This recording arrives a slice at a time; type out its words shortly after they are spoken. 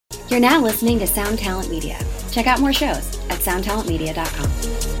You're now listening to Sound Talent Media. Check out more shows at soundtalentmedia.com.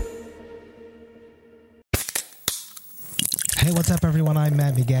 Hey, what's up, everyone? I'm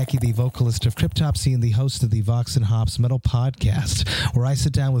Matt McGachy, the vocalist of Cryptopsy and the host of the Vox and Hops Metal Podcast, where I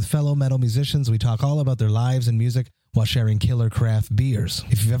sit down with fellow metal musicians. We talk all about their lives and music while sharing killer craft beers.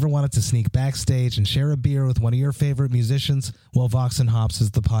 If you've ever wanted to sneak backstage and share a beer with one of your favorite musicians, well, Vox and Hops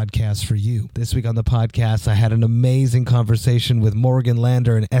is the podcast for you. This week on the podcast, I had an amazing conversation with Morgan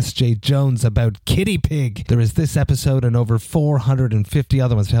Lander and S.J. Jones about Kitty Pig. There is this episode and over 450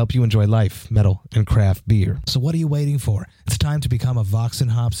 other ones to help you enjoy life, metal, and craft beer. So what are you waiting for? It's time to become a Vox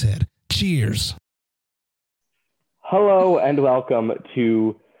and Hops head. Cheers! Hello and welcome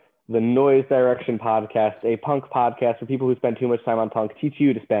to the Noise Direction Podcast, a punk podcast for people who spend too much time on punk, teach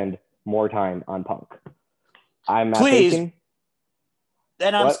you to spend more time on punk. I'm Matt Bacon.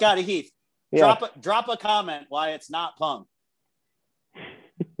 And I'm Scotty Heath. Yeah. Drop a comment why it's not punk.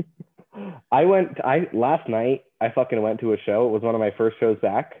 Last night, I fucking went to a show. It was one of my first shows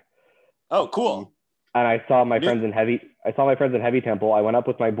back. Oh, cool. And I saw my friends in Heavy Temple. I went up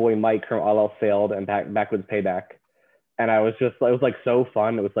with my boy Mike from All Else Failed and Backwoods Payback. And it was like so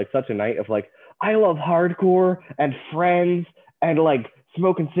fun. It was like such a night of like, I love hardcore and friends and like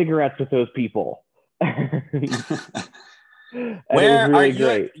smoking cigarettes with those people. Where really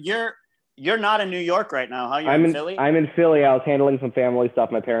are you? You're not in New York right now, huh? You're in Philly? I'm in Philly. I was handling some family stuff.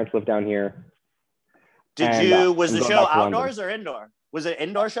 My parents live down here. Was the show outdoors or indoor? Was it an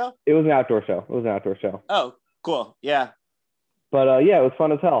indoor show? It was an outdoor show. Oh, cool. Yeah. But yeah, it was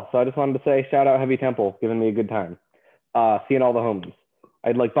fun as hell. So I just wanted to say shout out Heavy Temple, giving me a good time. Seeing all the homies.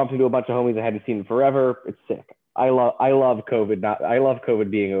 I'd like bumped into a bunch of homies I hadn't seen in forever. It's sick. I love COVID. I love COVID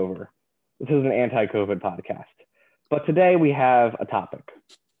being over. This is an anti-COVID podcast. But today we have a topic.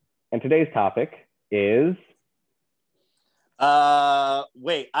 And today's topic is...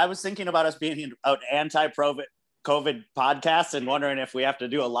 Wait, I was thinking about us being an anti-COVID podcast and wondering if we have to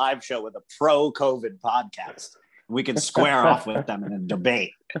do a live show with a pro-COVID podcast. We can square off with them in a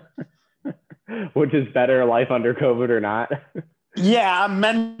debate. Which is better, life under COVID or not? Yeah, I'm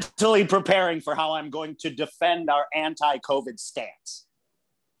mentally preparing for how I'm going to defend our anti-COVID stance.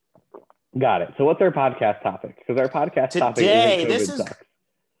 Got it. So what's our podcast topic? Because our podcast topic isn't COVID sucks.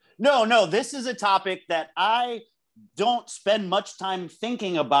 No, this is a topic that I don't spend much time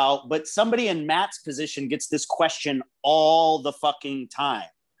thinking about, but somebody in Matt's position gets this question all the fucking time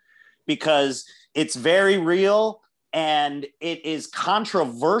because it's very real. And it is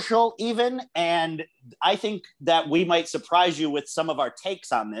controversial even. And I think that we might surprise you with some of our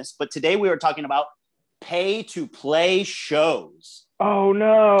takes on this. But today we are talking about pay-to-play shows. Oh,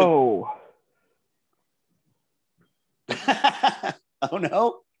 no. Oh,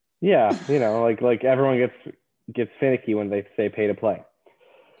 no? Yeah, like everyone gets finicky when they say pay-to-play.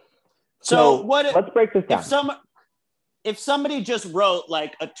 So let's break this down. If somebody just wrote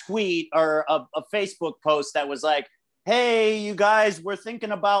like a tweet or a Facebook post that was like, hey, you guys, we're thinking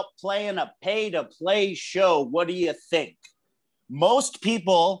about playing a pay-to-play show. What do you think? Most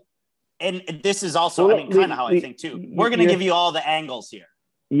people, and this is also, kind of how I think too. We're going to give you all the angles here.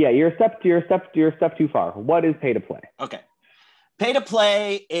 Yeah, you're a step too far. What is pay-to-play? Okay.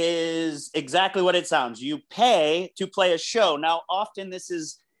 Pay-to-play is exactly what it sounds. You pay to play a show. Now,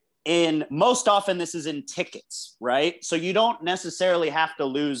 most often this is in tickets, right? So you don't necessarily have to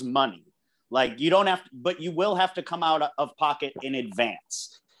lose money. Like you don't have to, but you will have to come out of pocket in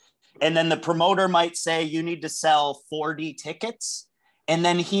advance. And then the promoter might say you need to sell 40 tickets. And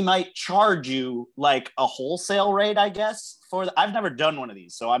then he might charge you like a wholesale rate, I guess. I've never done one of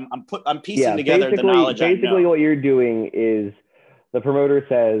these. So I'm piecing together the knowledge I know. Basically what you're doing is the promoter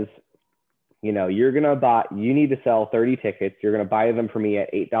says, you need to sell 30 tickets. You're going to buy them for me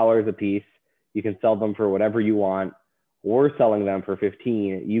at $8 a piece. You can sell them for whatever you want. We're selling them for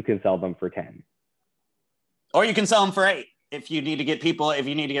 15. You can sell them for 10. Or you can sell them for 8 if you need to get people, if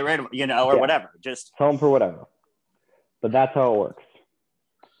you need to get rid of, whatever. Just sell them for whatever. But that's how it works.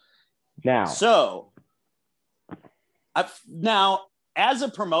 Now. So, now as a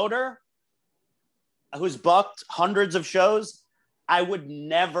promoter who's booked hundreds of shows, I would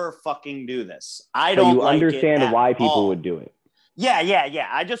never fucking do this. I don't like it. You understand why people would do it. Yeah.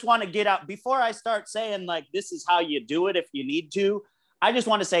 I just want to get out before I start saying like, this is how you do it if you need to. I just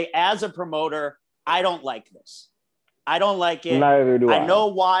want to say as a promoter, I don't like this. I don't like it. Neither do I. I know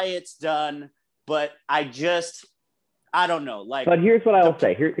why it's done, but I don't know. Like, but here's what I'll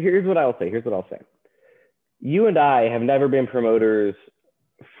say. Here's what I'll say. You and I have never been promoters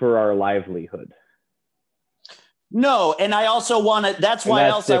for our livelihood. No, and I also want to. That's why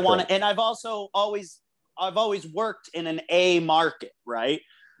I want to. And I've always worked in an A market, right?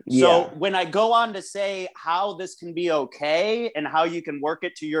 So when I go on to say how this can be okay and how you can work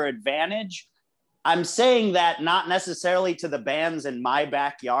it to your advantage, I'm saying that not necessarily to the bands in my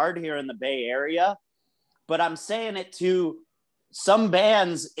backyard here in the Bay Area, but I'm saying it to some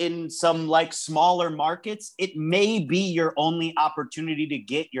bands in some like smaller markets. It may be your only opportunity to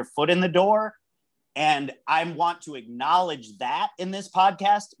get your foot in the door. And I want to acknowledge that in this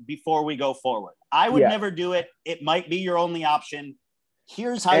podcast before we go forward. I would never do it. It might be your only option.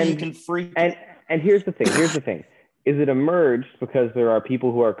 Here's how you can freak. And here's the thing. Is it emerged because there are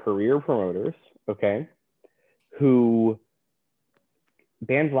people who are career promoters, okay, who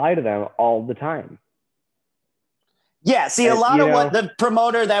bands lie to them all the time. Yeah, see, a lot of what the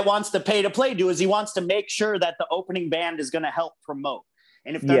promoter that wants to pay to play do is he wants to make sure that the opening band is going to help promote.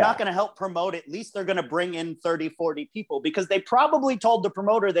 And if they're not going to help promote, at least they're going to bring in 30, 40 people because they probably told the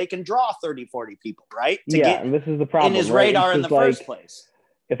promoter they can draw 30, 40 people, right? And this is the problem. In his radar in the first place.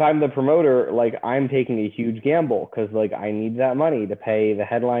 If I'm the promoter, like I'm taking a huge gamble because like I need that money to pay the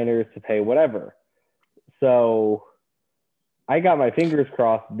headliners, to pay whatever. So I got my fingers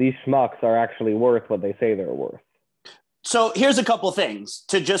crossed these schmucks are actually worth what they say they're worth. So here's a couple things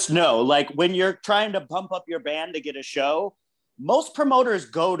to just know. Like when you're trying to pump up your band to get a show, most promoters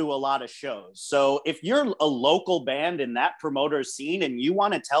go to a lot of shows. So if you're a local band in that promoter's scene and you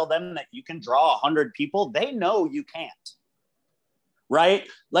want to tell them that you can draw 100 people, they know you can't. Right?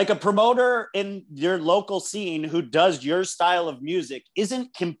 Like a promoter in your local scene who does your style of music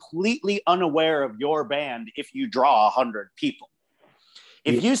isn't completely unaware of your band if you draw 100 people.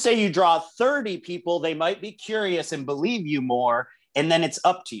 If you say you draw 30 people, they might be curious and believe you more, and then it's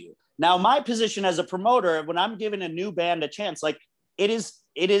up to you. Now, my position as a promoter, when I'm giving a new band a chance, like it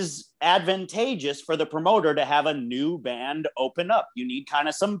is advantageous for the promoter to have a new band open up. You need kind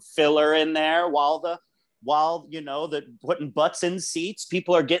of some filler in there while you know, the putting butts in seats,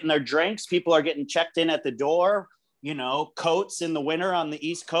 people are getting their drinks, people are getting checked in at the door, you know, coats in the winter on the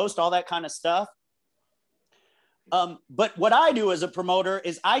East Coast, all that kind of stuff. But what I do as a promoter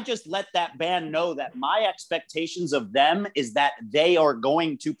is I just let that band know that my expectations of them is that they are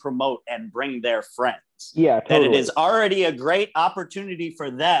going to promote and bring their friends. Yeah, totally. That it is already a great opportunity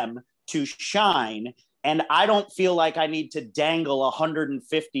for them to shine. And I don't feel like I need to dangle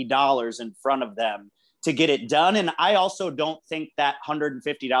 $150 in front of them to get it done. And I also don't think that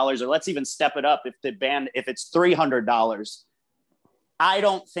 $150, or let's even step it up if it's $300, I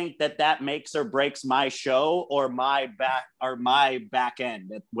don't think that makes or breaks my show or my back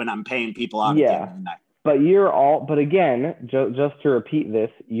end when I'm paying people out at the end of the night. But again, just to repeat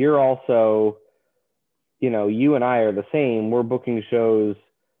this, you're also, you know, you and I are the same. We're booking shows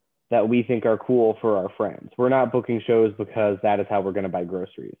that we think are cool for our friends. We're not booking shows because that is how we're going to buy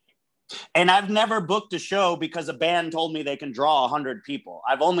groceries. And I've never booked a show because a band told me they can draw 100 people.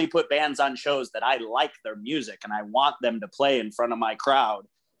 I've only put bands on shows that I like their music and I want them to play in front of my crowd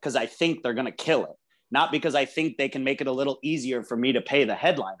because I think they're going to kill it. Not because I think they can make it a little easier for me to pay the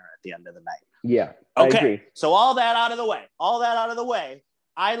headliner at the end of the night. Yeah. Okay. I agree. So all that out of the way,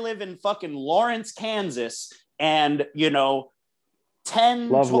 I live in fucking Lawrence, Kansas, and, you know, 10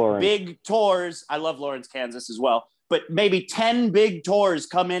 big tours. I love Lawrence, Kansas as well. But maybe 10 big tours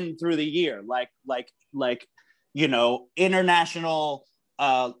come in through the year, like, you know, international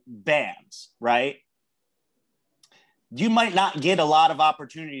bands, right? You might not get a lot of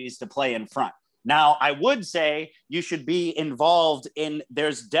opportunities to play in front. Now, I would say you should be involved in, there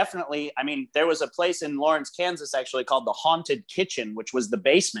was a place in Lawrence, Kansas, actually called the Haunted Kitchen, which was the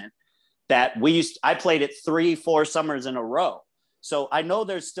basement that I played it 3-4 summers in a row. So I know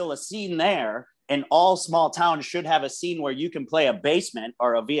there's still a scene there. And all small towns should have a scene where you can play a basement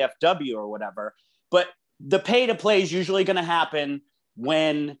or a VFW or whatever. But the pay to play is usually going to happen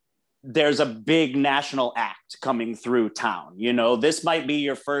when there's a big national act coming through town. You know, this might be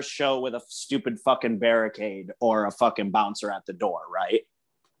your first show with a stupid fucking barricade or a fucking bouncer at the door, right?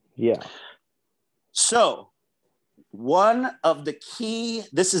 Yeah. So one of the key,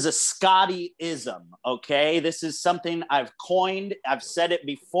 this is a Scotty-ism, okay? This is something I've coined. I've said it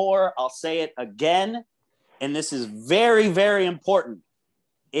before. I'll say it again. And this is very, very important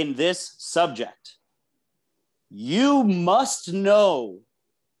in this subject. You must know,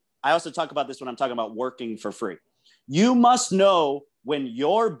 I also talk about this when I'm talking about working for free. You must know when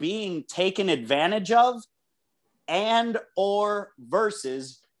you're being taken advantage of and or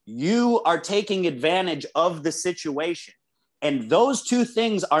versus you are taking advantage of the situation. And those two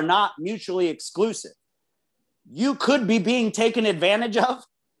things are not mutually exclusive. You could be being taken advantage of,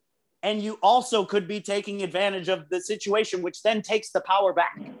 and you also could be taking advantage of the situation, which then takes the power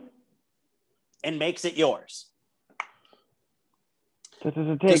back and makes it yours. Take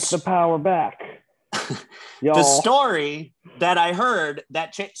the power back. The story that I heard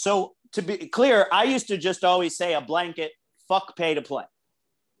that so to be clear, I used to just always say a blanket, fuck pay to play.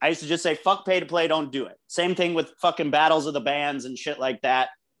 I used to just say, fuck pay to play, don't do it. Same thing with fucking battles of the bands and shit like that.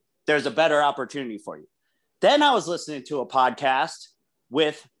 There's a better opportunity for you. Then I was listening to a podcast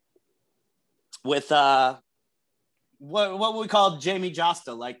with what we call Jamie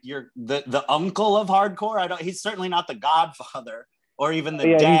Josta, like the uncle of hardcore. He's certainly not the godfather or even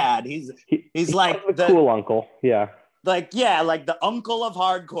the dad. He's like the cool uncle. Yeah. Like the uncle of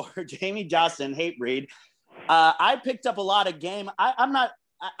hardcore, Jamie Josta and Hatebreed. I picked up a lot of game.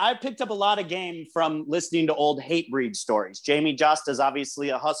 I picked up a lot of game from listening to old Hatebreed stories. Jamie Josta is obviously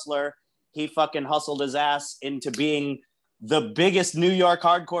a hustler. He fucking hustled his ass into being the biggest New York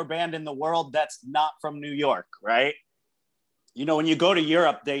hardcore band in the world that's not from New York, right? You know, when you go to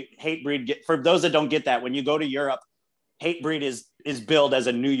Europe, Hatebreed, for those that don't get that, when you go to Europe, Hatebreed is billed as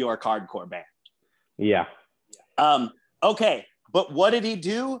a New York hardcore band. Yeah. Okay, but what did he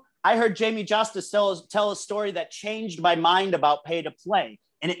do? I heard Jamie Josta tell a story that changed my mind about pay to play,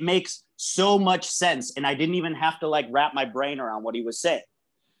 and it makes so much sense, and I didn't even have to like wrap my brain around what he was saying.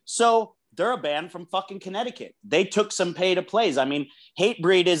 So they're a band from fucking Connecticut. They took some pay to plays. I mean,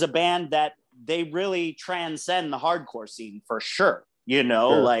 Hatebreed is a band that they really transcend the hardcore scene for sure. You know,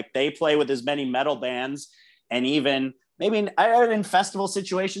 like they play with as many metal bands, and even maybe in festival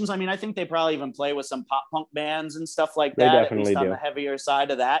situations. I mean, I think they probably even play with some pop punk bands and stuff like that. They definitely at least on do. the heavier side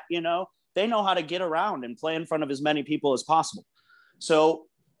of that, you know, they know how to get around and play in front of as many people as possible. So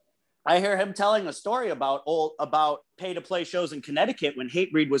I hear him telling a story about pay to play shows in Connecticut when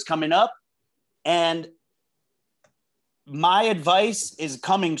Hatebreed was coming up. And my advice is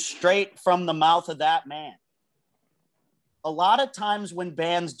coming straight from the mouth of that man. A lot of times when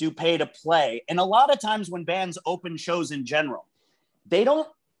bands do pay to play, and a lot of times when bands open shows in general, they don't,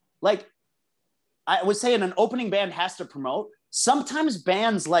 like, I would say an opening band has to promote. Sometimes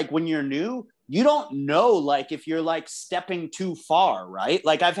bands, like when you're new, you don't know, like, if you're like stepping too far, right?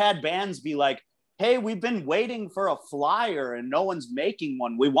 Like I've had bands be like, hey, we've been waiting for a flyer and no one's making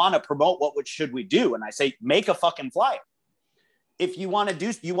one. We want to promote, what should we do? And I say, make a fucking flyer. If you want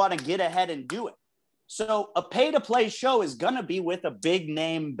to get ahead and do it. So a pay-to-play show is going to be with a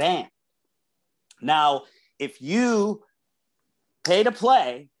big-name band. Now, if you pay to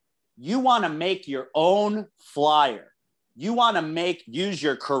play, you want to make your own flyer. You want to use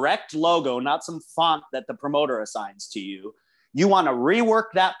your correct logo, not some font that the promoter assigns to you. You want to rework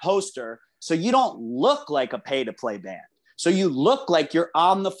that poster so you don't look like a pay-to-play band. So you look like you're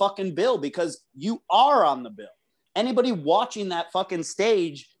on the fucking bill, because you are on the bill. Anybody watching that fucking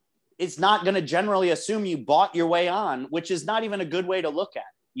stage is not going to generally assume you bought your way on, which is not even a good way to look at it.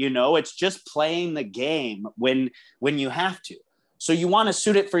 You know, it's just playing the game when you have to. So you want to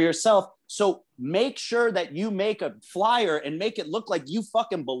suit it for yourself. So make sure that you make a flyer and make it look like you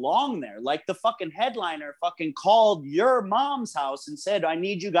fucking belong there. Like the fucking headliner fucking called your mom's house and said, I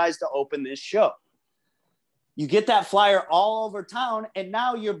need you guys to open this show. You get that flyer all over town, and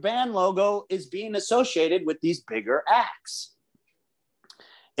now your band logo is being associated with these bigger acts.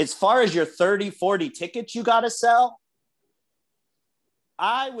 As far as your 30, 40 tickets you got to sell,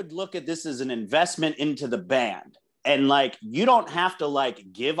 I would look at this as an investment into the band. And like, you don't have to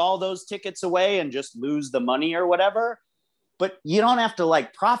like give all those tickets away and just lose the money or whatever, but you don't have to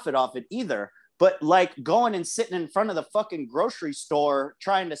like profit off it either. But like going and sitting in front of the fucking grocery store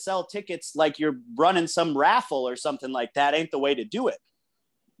trying to sell tickets like you're running some raffle or something like that ain't the way to do it.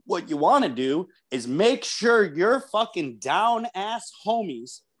 What you want to do is make sure your fucking down ass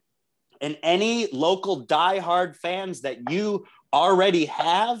homies and any local diehard fans that you already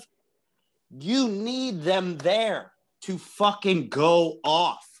have, you need them there to fucking go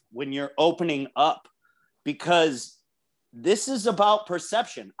off when you're opening up, because this is about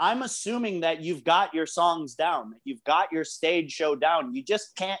perception. I'm assuming that you've got your songs down, that you've got your stage show down. You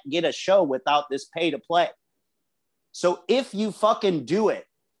just can't get a show without this pay to play. So if you fucking do it,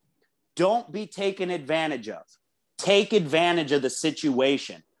 don't be taken advantage of. Take advantage of the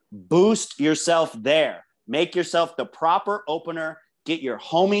situation. Boost yourself there. Make yourself the proper opener. Get your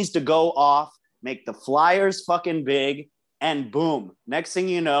homies to go off. Make the flyers fucking big. And boom. Next thing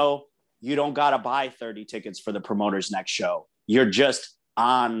you know, you don't got to buy 30 tickets for the promoter's next show. You're just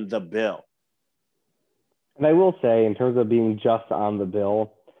on the bill. And I will say, in terms of being just on the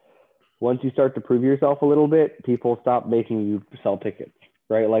bill, once you start to prove yourself a little bit, people stop making you sell tickets,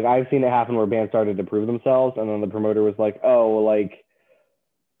 right? Like I've seen it happen where bands started to prove themselves, and then the promoter was like, oh, well, like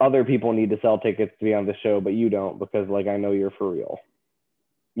other people need to sell tickets to be on the show, but you don't, because like I know you're for real,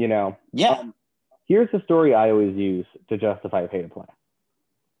 you know? Yeah. Here's the story I always use to justify pay to play.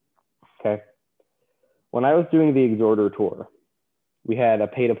 Okay. When I was doing the Exhorder tour, we had a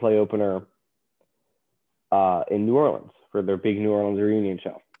pay-to-play opener in New Orleans for their big New Orleans reunion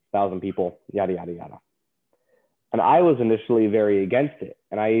show. 1,000 people, yada, yada, yada. And I was initially very against it.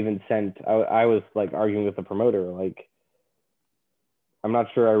 And I even I was like arguing with the promoter, like, I'm not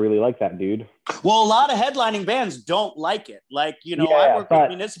sure I really like that, dude. Well, a lot of headlining bands don't like it. Like, you know, I work with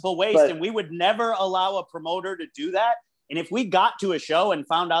Municipal Waste, and we would never allow a promoter to do that. And if we got to a show and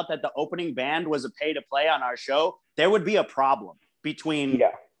found out that the opening band was a pay-to-play on our show, there would be a problem between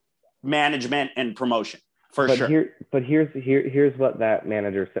management and promotion, for sure. Here's what that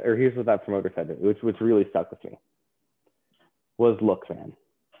manager said, or here's what that promoter said, which really stuck with me. Was, look, man,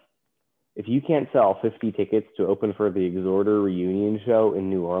 if you can't sell 50 tickets to open for the Exhorder reunion show in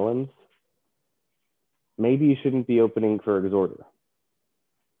New Orleans, maybe you shouldn't be opening for Exhorder.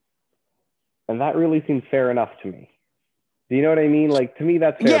 And that really seems fair enough to me. Do you know what I mean? Like, to me,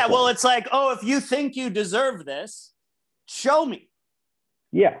 that's fair. Yeah, well, it's like, oh, if you think you deserve this, show me.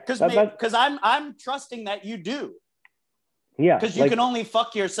 Yeah. Because I'm trusting that you do. Yeah. Because you can only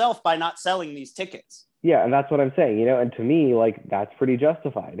fuck yourself by not selling these tickets. Yeah, and that's what I'm saying, you know, and to me, like, that's pretty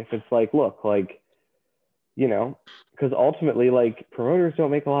justified. If it's like, look, like, you know, because ultimately, like, promoters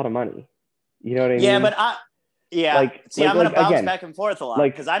don't make a lot of money. You know what I mean? Yeah, but I'm going to bounce back and forth a lot,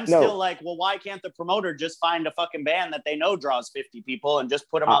 because I'm still like, well, why can't the promoter just find a fucking band that they know draws 50 people and just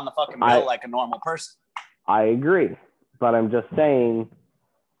put them on the fucking bill like a normal person? I agree, but I'm just saying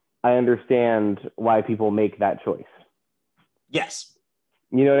I understand why people make that choice. Yes.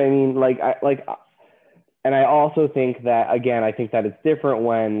 You know what I mean? And I also think that, again, I think that it's different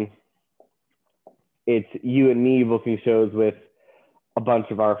when it's you and me booking shows with a bunch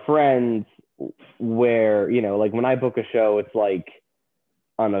of our friends where, you know, like when I book a show, it's like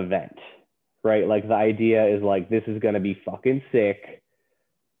an event, right? Like the idea is like, this is going to be fucking sick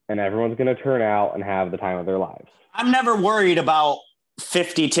and everyone's going to turn out and have the time of their lives. I'm never worried about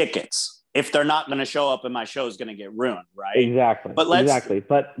 50 tickets. If they're not going to show up and my show is going to get ruined, right? Exactly.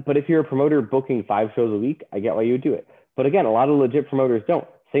 But if you're a promoter booking 5 shows a week, I get why you would do it. But again, a lot of legit promoters don't.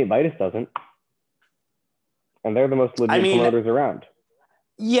 St. Vitus doesn't. And they're the most legit promoters around.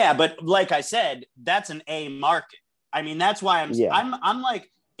 Yeah, but like I said, that's an A market. I mean, that's why I'm like,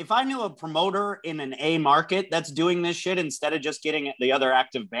 if I knew a promoter in an A market that's doing this shit instead of just getting the other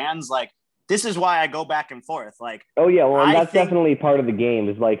active bands, like, this is why I go back and forth. Like, oh yeah, well, and that's definitely part of the game.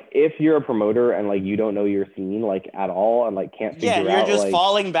 Is like, if you're a promoter and like you don't know your scene like at all and like can't figure out, you're just like,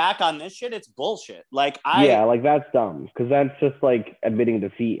 falling back on this shit. It's bullshit. Like, like that's dumb, because that's just like admitting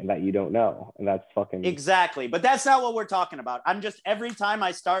defeat and that you don't know, and that's fucking exactly. But that's not what we're talking about. I'm just, every time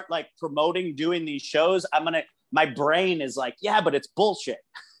I start like promoting, doing these shows, my brain is like, yeah, but it's bullshit,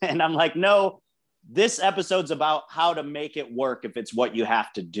 and I'm like, no. This episode's about how to make it work if it's what you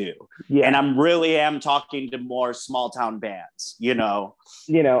have to do. Yeah. And I'm really talking to more small town bands, you know?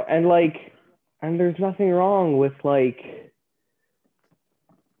 You know, and like, and there's nothing wrong with like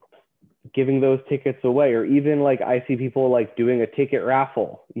giving those tickets away, or even like I see people like doing a ticket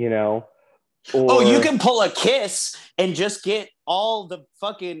raffle, you know? Or, you can pull a Kiss and just get all the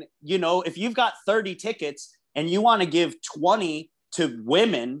fucking, you know, if you've got 30 tickets and you want to give 20 to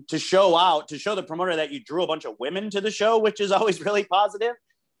women to show the promoter that you drew a bunch of women to the show, which is always really positive,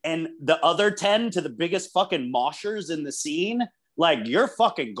 and the other 10 to the biggest fucking moshers in the scene, like, you're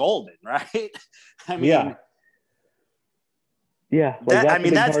fucking golden, right? I mean,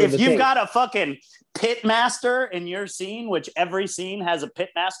 that's if you've got a fucking pit master in your scene, which every scene has a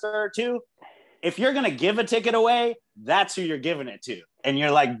pit master or two. If you're going to give a ticket away, that's who you're giving it to. And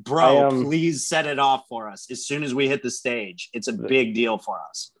you're like, bro, please set it off for us as soon as we hit the stage. It's a big deal for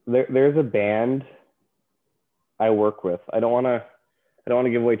us. There's a band I work with. I don't want to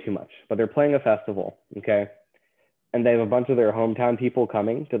give away too much, but they're playing a festival, okay? And they have a bunch of their hometown people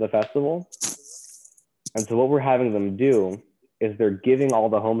coming to the festival. And so what we're having them do is they're giving all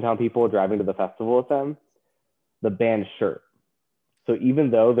the hometown people driving to the festival with them the band shirt. So even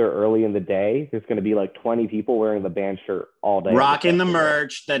though they're early in the day, there's going to be like 20 people wearing the band shirt all day. Rocking the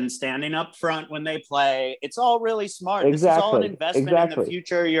merch, then standing up front when they play. It's all really smart. Exactly. This is all an investment in the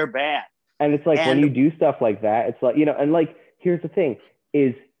future of your band. And it's like, when you do stuff like that, it's like, you know, and like, here's the thing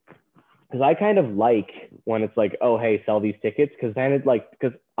is, because I kind of like when it's like, oh, hey, sell these tickets. Because then it's like,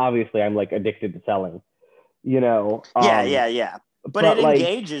 because obviously I'm like addicted to selling, you know. Yeah. But it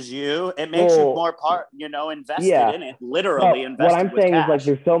engages you. It makes you more invested in it. Literally invested. What I'm saying cash. is like,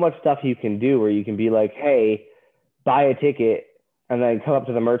 there's so much stuff you can do where you can be like, hey, buy a ticket and then come up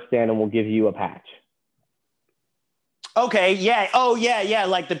to the merch stand and we'll give you a patch. Okay. Yeah. Oh, yeah.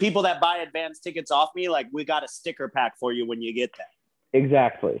 Like the people that buy advance tickets off me, like, we got a sticker pack for you when you get that.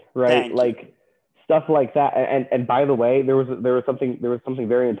 Exactly. Right. Thank you. Like stuff like that. And by the way, there was something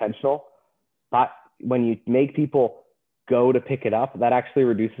very intentional. But when you make people go to pick it up, that actually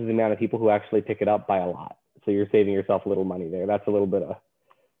reduces the amount of people who actually pick it up by a lot. So you're saving yourself a little money there. That's a little bit of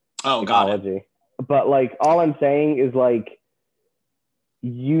psychology. But like, all I'm saying is like,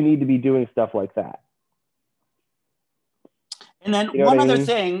 you need to be doing stuff like that. And then one other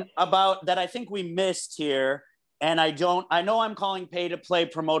thing about that I think we missed here, and I know I'm calling pay-to-play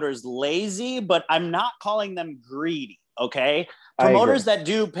promoters lazy, but I'm not calling them greedy, okay? Promoters that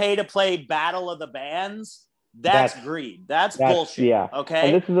do pay-to-play battle of the bands, that's greed. That's bullshit, yeah.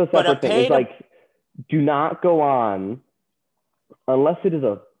 Okay? And this is a separate thing. It's like, do not go on unless it's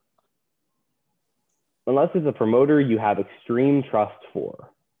a promoter you have extreme trust for.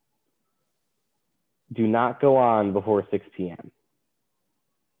 Do not go on before 6 p.m.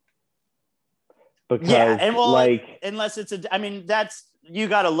 Because unless it's that's, you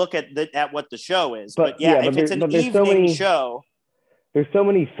got to look at what the show is. But if it's an evening show. There's so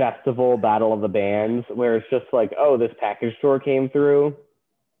many festival battle of the bands where it's just like, oh, this package store came through,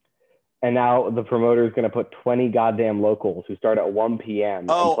 and now the promoter is going to put 20 goddamn locals who start at 1 p.m.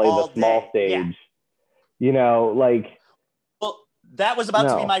 and play the small stage. Yeah. You know, like. Well, that was about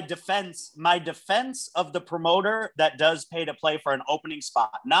to be my defense. My defense of the promoter that does pay to play for an opening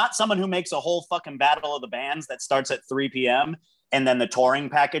spot, not someone who makes a whole fucking battle of the bands that starts at 3 p.m. and then the touring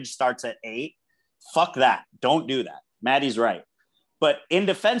package starts at 8. Fuck that. Don't do that. Maddie's right. But in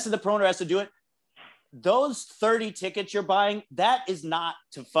defense of the promoter has to do it, those 30 tickets you're buying, that is not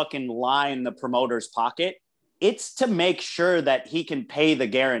to fucking line the promoter's pocket. It's to make sure that he can pay the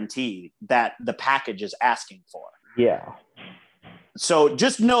guarantee that the package is asking for. Yeah. So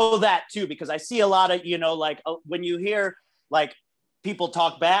just know that too, because I see a lot of, when you hear like people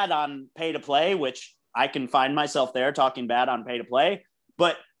talk bad on pay to play, which I can find myself there talking bad on pay to play,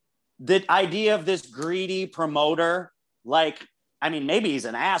 but the idea of this greedy promoter, like, maybe he's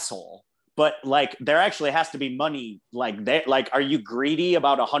an asshole, but like there actually has to be money. Are you greedy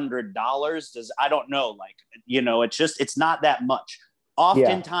about $100? I don't know. It's not that much.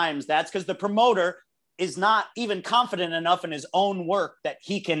 Oftentimes that's because the promoter is not even confident enough in his own work that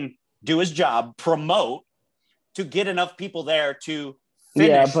he can do his job, promote, to get enough people there to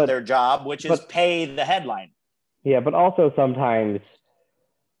finish their job, which is pay the headline. Yeah, but also sometimes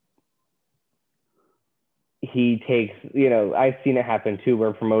he takes, I've seen it happen too,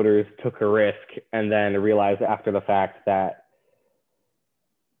 where promoters took a risk and then realized after the fact that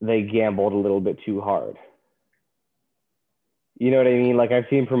they gambled a little bit too hard. You know what I mean? Like, I've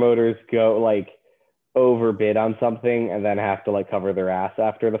seen promoters go like overbid on something and then have to like cover their ass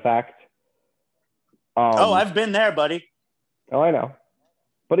after the fact. I've been there, buddy. Oh, I know.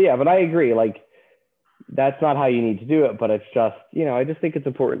 But I agree. Like, that's not how you need to do it, but it's just, I just think it's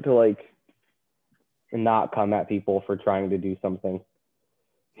important to like not come at people for trying to do something.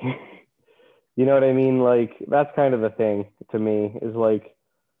 You know what I mean? Like, that's kind of the thing to me, is like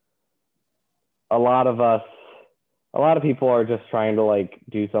a lot of people are just trying to like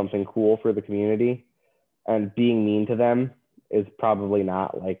do something cool for the community, and being mean to them is probably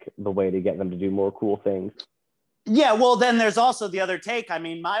not like the way to get them to do more cool things. Yeah, well, then there's also the other take.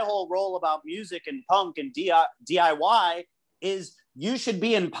 My whole role about music and punk and DIY is you should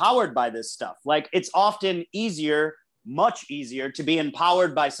be empowered by this stuff. Like, it's often much easier to be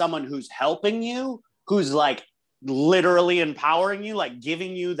empowered by someone who's helping you, who's like literally empowering you, like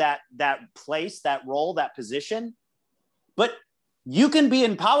giving you that place, that role, that position. But you can be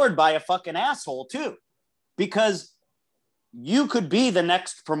empowered by a fucking asshole too, because you could be the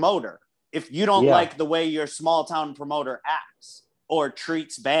next promoter if you don't like the way your small town promoter acts or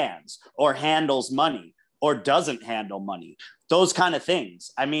treats bands or handles money or doesn't handle money, those kind of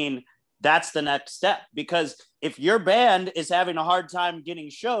things. That's the next step, because if your band is having a hard time getting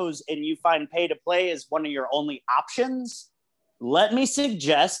shows and you find pay to play as one of your only options, let me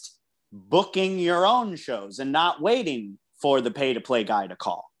suggest booking your own shows and not waiting for the pay to play guy to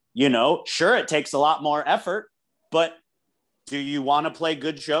call. Sure, it takes a lot more effort, but do you want to play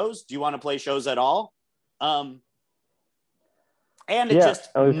good shows? Do you want to play shows at all? And it's just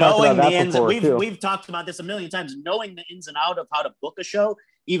knowing the ins. We've talked about this a million times. Knowing the ins and outs of how to book a show,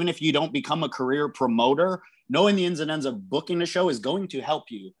 even if you don't become a career promoter, knowing the ins and outs of booking a show is going to help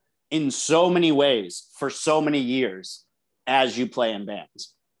you in so many ways for so many years as you play in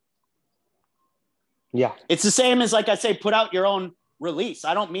bands. Yeah, it's the same as, like I say, put out your own release.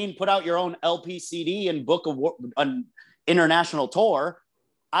 I don't mean put out your own LP CD and book an international tour.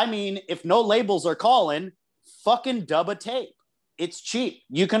 If no labels are calling, fucking dub a tape. It's cheap.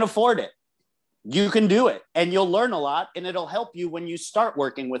 You can afford it. you can do it, and you'll learn a lot, and it'll help you when you start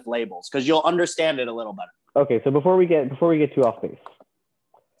working with labels because you'll understand it a little better. Okay, so before we get too off base,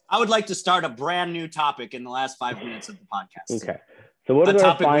 I would like to start a brand new topic in the last 5 minutes of the podcast. Okay, so what is a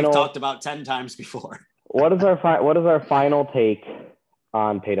our topic final? We've talked about 10 times before. What is our final take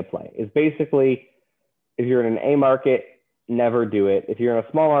on pay to play? It's basically, if you're in an A market, never do it. If you're in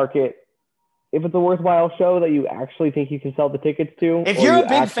a small market, if it's a worthwhile show that you actually think you can sell the tickets to, if you're a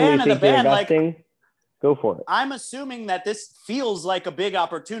big fan of the band, go for it. I'm assuming that this feels like a big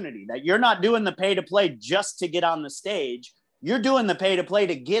opportunity, that you're not doing the pay to play just to get on the stage. You're doing the pay to play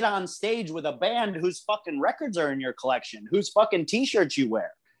to get on stage with a band whose fucking records are in your collection, whose fucking t-shirts you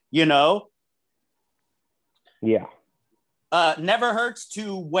wear, you know? Yeah. Never hurts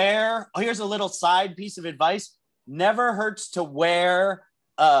to wear. Oh, here's a little side piece of advice. Never hurts to wear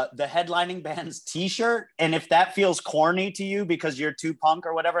the headlining band's t-shirt. And if that feels corny to you because you're too punk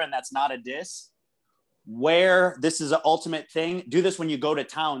or whatever, and that's not a diss, this is an ultimate thing. Do this when you go to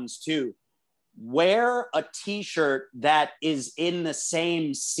towns too. Wear a t-shirt that is in the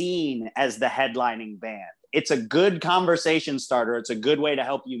same scene as the headlining band. It's a good conversation starter. It's a good way to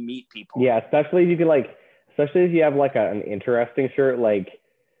help you meet people. Yeah, especially if you have like an interesting shirt. Like,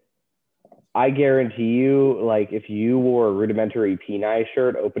 I guarantee you, like, if you wore a Rudimentary Peni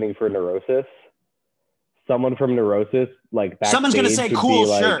shirt opening for Neurosis, someone from Neurosis, like, backstage, someone's gonna say cool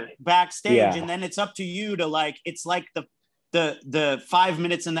shirt backstage, yeah. And then it's up to you to, like, it's like the 5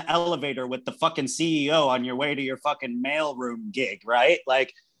 minutes in the elevator with the fucking CEO on your way to your fucking mailroom gig, right?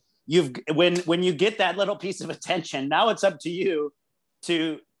 Like, when you get that little piece of attention, now it's up to you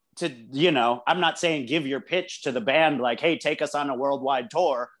to you know, I'm not saying give your pitch to the band like, hey, take us on a worldwide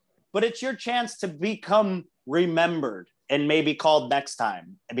tour, but it's your chance to become remembered and maybe called next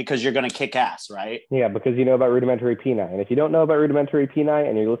time because you're going to kick ass, right? Yeah, because you know about Rudimentary Peni. And if you don't know about Rudimentary Peni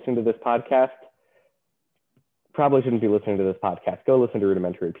and you're listening to this podcast, probably shouldn't be listening to this podcast. Go listen to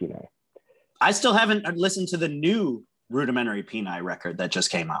Rudimentary Peni. I still haven't listened to the new Rudimentary Peni record that just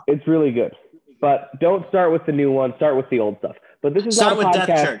came out. It's really good. But don't start with the new one. Start with the old stuff. But this is start not a with podcast.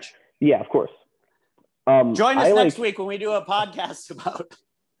 Death Church. Yeah, of course. Join us next week when we do a podcast about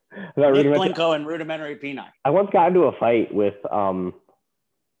Nick Blinko and Rudimentary Peni. I once got into a fight with a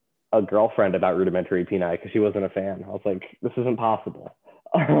girlfriend about Rudimentary Peni because she wasn't a fan. I was like, this isn't possible.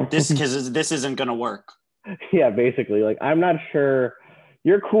 This isn't going to work. Yeah, basically. Like, I'm not sure.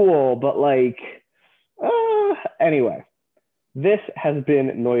 You're cool, but like, anyway. This has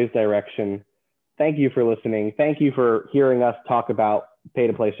been Noise Direction. Thank you for listening. Thank you for hearing us talk about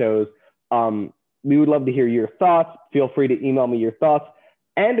pay-to-play shows. We would love to hear your thoughts. Feel free to email me your thoughts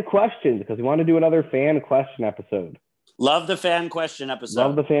and questions because we want to do another fan question episode. Love the fan question episode.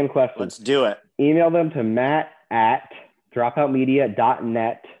 Love the fan questions. Let's do it. Email them to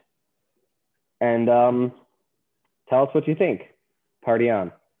matt@dropoutmedia.net and tell us what you think. Party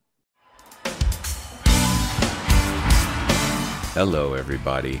on. Hello,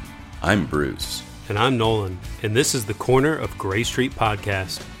 everybody. I'm Bruce. And I'm Nolan, and this is the Corner of Gray Street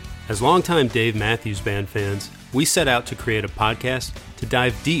podcast. As longtime Dave Matthews Band fans, we set out to create a podcast to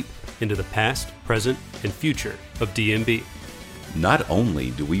dive deep into the past, present, and future of DMB. Not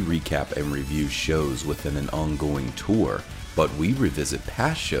only do we recap and review shows within an ongoing tour, but we revisit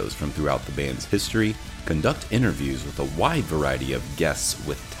past shows from throughout the band's history, conduct interviews with a wide variety of guests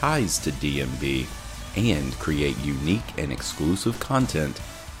with ties to DMB, and create unique and exclusive content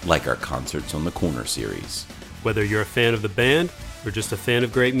like our Concerts on the Corner series. Whether you're a fan of the band or just a fan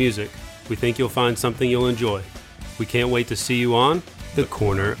of great music, we think you'll find something you'll enjoy. We can't wait to see you on the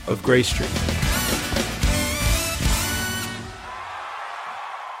Corner of Gray Street.